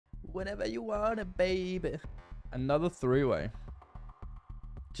Whenever you want it, baby. Another three-way.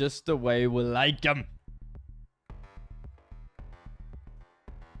 Just the way we like them.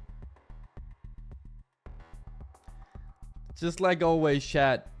 Just like always,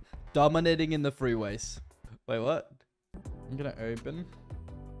 chat. Dominating in the freeways. Wait, what? I'm gonna open.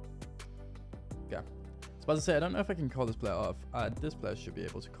 Okay. I was about to say, I don't know if I can call this player off. This player should be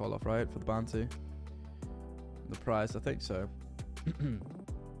able to call off, right? For the bounty. The price, I think so.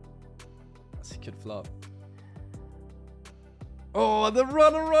 That's a good flop. Oh, the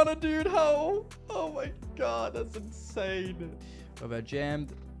runner, dude. How? Oh my god, that's insane. I've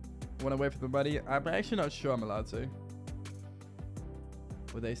jammed. Went away from the money. I'm actually not sure I'm allowed to.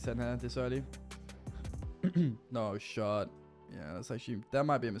 Would they send her this early? No shot. Yeah, that's actually, that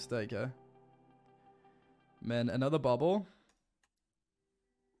might be a mistake, yeah. Man, another bubble.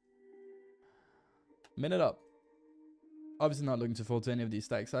 Minute up. Obviously not looking to fall to any of these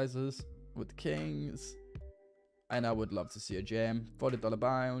stack sizes with the kings. And I would love to see a jam. $40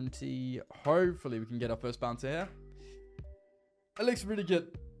 bounty. Hopefully we can get our first bounty here. It looks really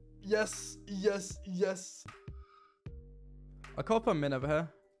good. Yes, yes, yes. I call for a min over here.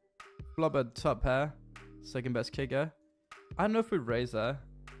 Flop a top pair. Second best kicker. I don't know if we raise there.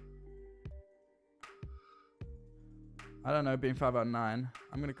 I don't know, being 5 out of 9.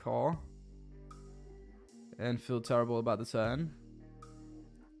 I'm going to call. And feel terrible about the turn.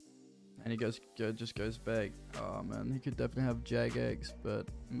 And he just goes big. Oh man, he could definitely have Jagex, but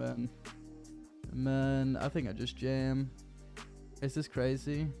man, I think I just jam. Is this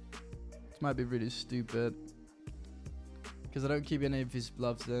crazy? This might be really stupid. Because I don't keep any of his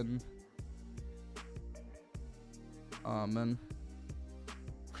bluffs in. Oh man.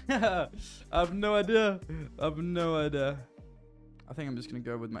 I have no idea. I have no idea. I think I'm just going to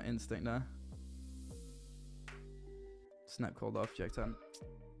go with my instinct now. Snap called off, Jack 10.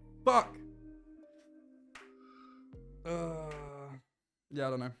 Fuck! Yeah, I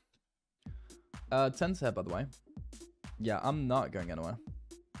don't know. 10's here, by the way. Yeah, I'm not going anywhere.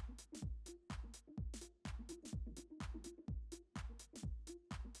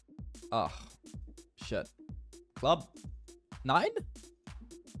 Ah, shit. Club 9?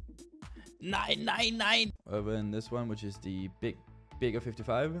 9. Over in this one, which is the bigger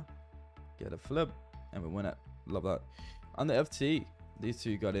 55. Get a flip, and we win it. Love that. On the FT, these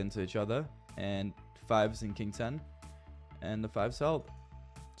two got into each other, and 5s in King 10, and the 5s held.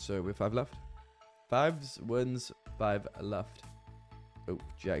 So we're 5 left. 5s wins, 5 left. Oh,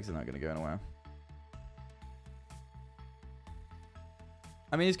 Jags are not going to go anywhere.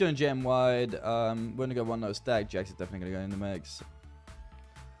 I mean, he's going to jam wide. We're going to go 1-0 stack. Jags is definitely going to go in the mix.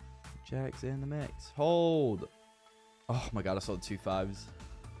 Jags in the mix. Hold. Oh my god, I saw the 2 5s.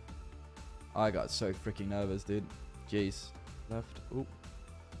 I got so freaking nervous, dude. Jeez. Left. Ooh.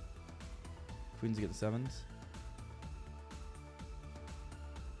 Queens get the 7s.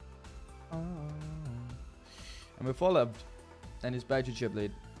 Oh. And we're 4 left. And it's back to chip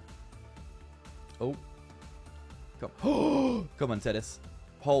lead. Oh. Come. Come on, Tedis.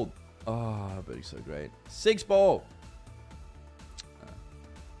 Hold. Oh, but he's so great. 6 ball.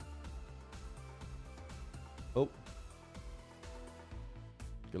 Oh.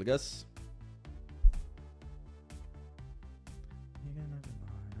 Gilligas.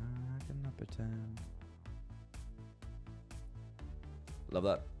 Love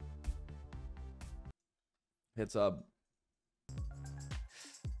that. Hits up.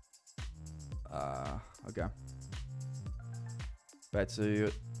 Okay. Back to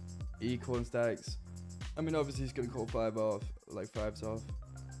equal and stacks. I mean, obviously he's gonna call 5 off, like 5s off.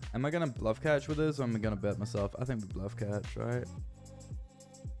 Am I gonna bluff catch with this, or am I gonna bet myself? I think we bluff catch, right?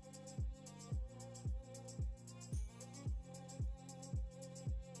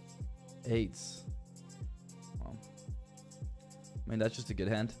 Eights. Well, I mean, that's just a good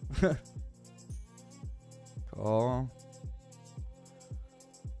hand. Call.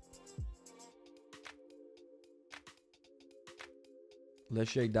 Let's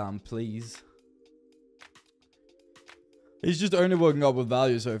shake down, please. He's just only working up with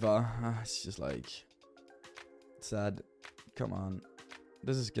value so far. It's just like sad. Come on.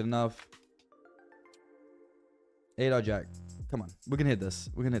 This is good enough. 8-0 jack. Come on. We can hit this.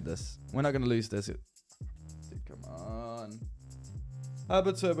 We can hit this. We're not going to lose this. Dude, come on.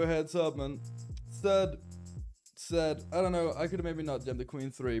 Habit turbo heads up, man. Sad. I don't know. I could have maybe not jammed the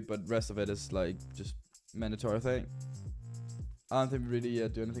queen 3, but rest of it is like just mandatory thing. I don't think we really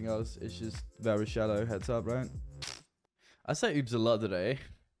do anything else. It's just very shallow heads up, right? I say oops a lot today.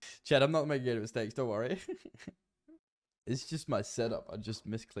 Chad, I'm not making any mistakes. Don't worry. It's just my setup. I just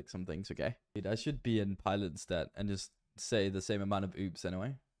misclick some things, okay? Dude, I should be in pilot instead and just say the same amount of oops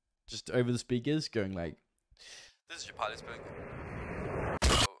anyway. just over the speakers, going like, "This is your party spoon."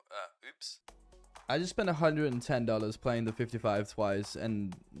 Oh, oops. I just spent $110 playing the 55 twice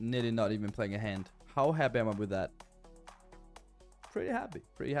and nearly not even playing a hand. How happy am I with that? Pretty happy.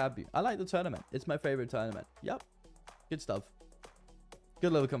 Pretty happy. I like the tournament. It's my favorite tournament. Yep. Good stuff.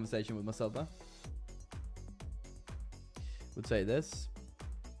 Good little conversation with myself, huh? Would say this.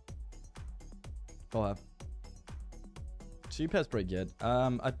 Oh, Cheap pretty good.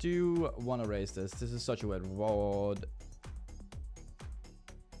 I do want to raise this. This is such a weird reward.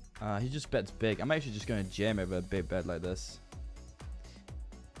 He just bets big. I'm actually just going to jam over a big bet like this.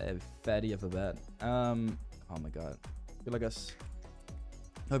 A fatty of a bet. Oh my god. Feel like us.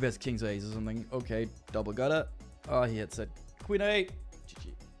 Hope he has king's ace or something. Okay, double got it. Oh, he hits it. Queen 8.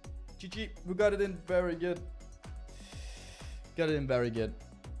 GG. GG. We got it in very good. Got it in very good.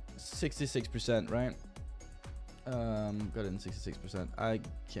 66%, right? Got it in 66%. I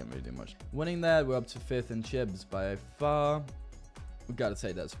can't really do much. Winning that, we're up to 5th in chips by far. We gotta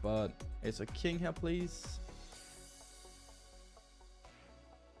take that spot. It's a king here, please.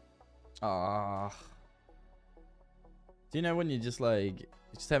 Ah. Do you know when you just like,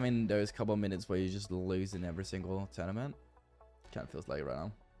 just having those couple minutes where you just lose in every single tournament? Kind of feels like it right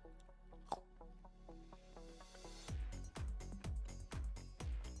now.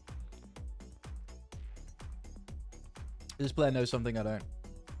 This player knows something I don't.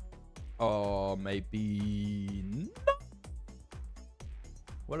 Oh, maybe no.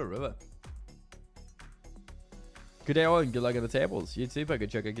 What a river. Good day all and good luck at the tables. You too, Poker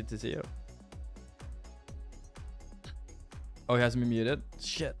Chucker. Good to see you. Oh, he hasn't been muted.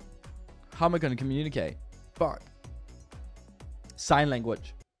 Shit. How am I going to communicate? Fuck. Sign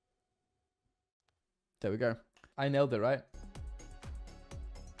language. There we go. I nailed it, right?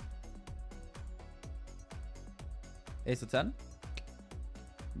 Ace of 10?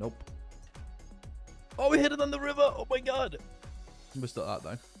 Nope. Oh, we hit it on the river. Oh my god. We're still out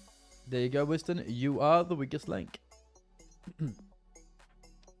though. There you go, Winston. You are the weakest link.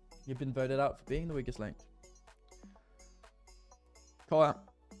 You've been voted out for being the weakest link. Call out.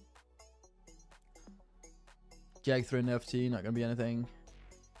 Jag through an FT, not gonna be anything.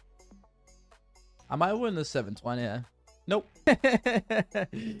 I might win the 720 here. Nope.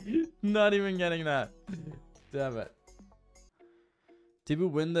 Not even getting that. Damn it. Did we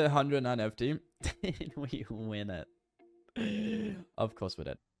win the 109 FT? Did we win it? Of course we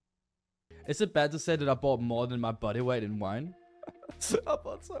did. Is it bad to say that I bought more than my body weight in wine? I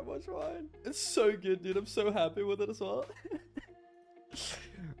bought so much wine. It's so good, dude. I'm so happy with it as well.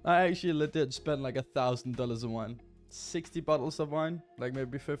 I actually legit spent like $1,000 in wine. 60 bottles of wine, like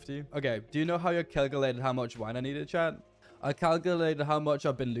maybe 50. Okay, do you know how you calculated how much wine I needed, chat? I calculated how much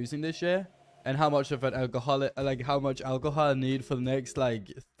I've been losing this year and how much of an alcoholic, like how much alcohol I need for the next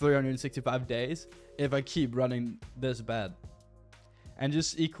like 365 days if I keep running this bad. And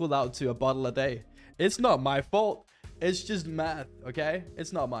just equal out to a bottle a day. It's not my fault. It's just math, okay?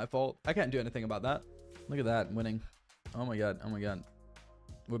 It's not my fault. I can't do anything about that. Look at that, winning. Oh my god, oh my god.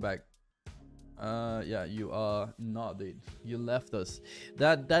 We're back. Yeah, you are not, dude. You left us.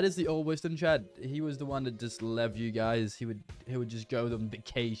 That is the old Winston chat. He was the one that just left you guys. He would just go on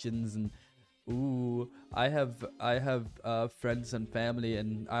vacations and ooh, I have friends and family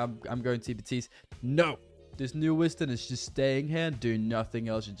and I'm going TPTs. No. This new Winston is just staying here and doing nothing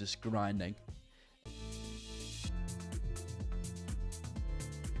else and just grinding.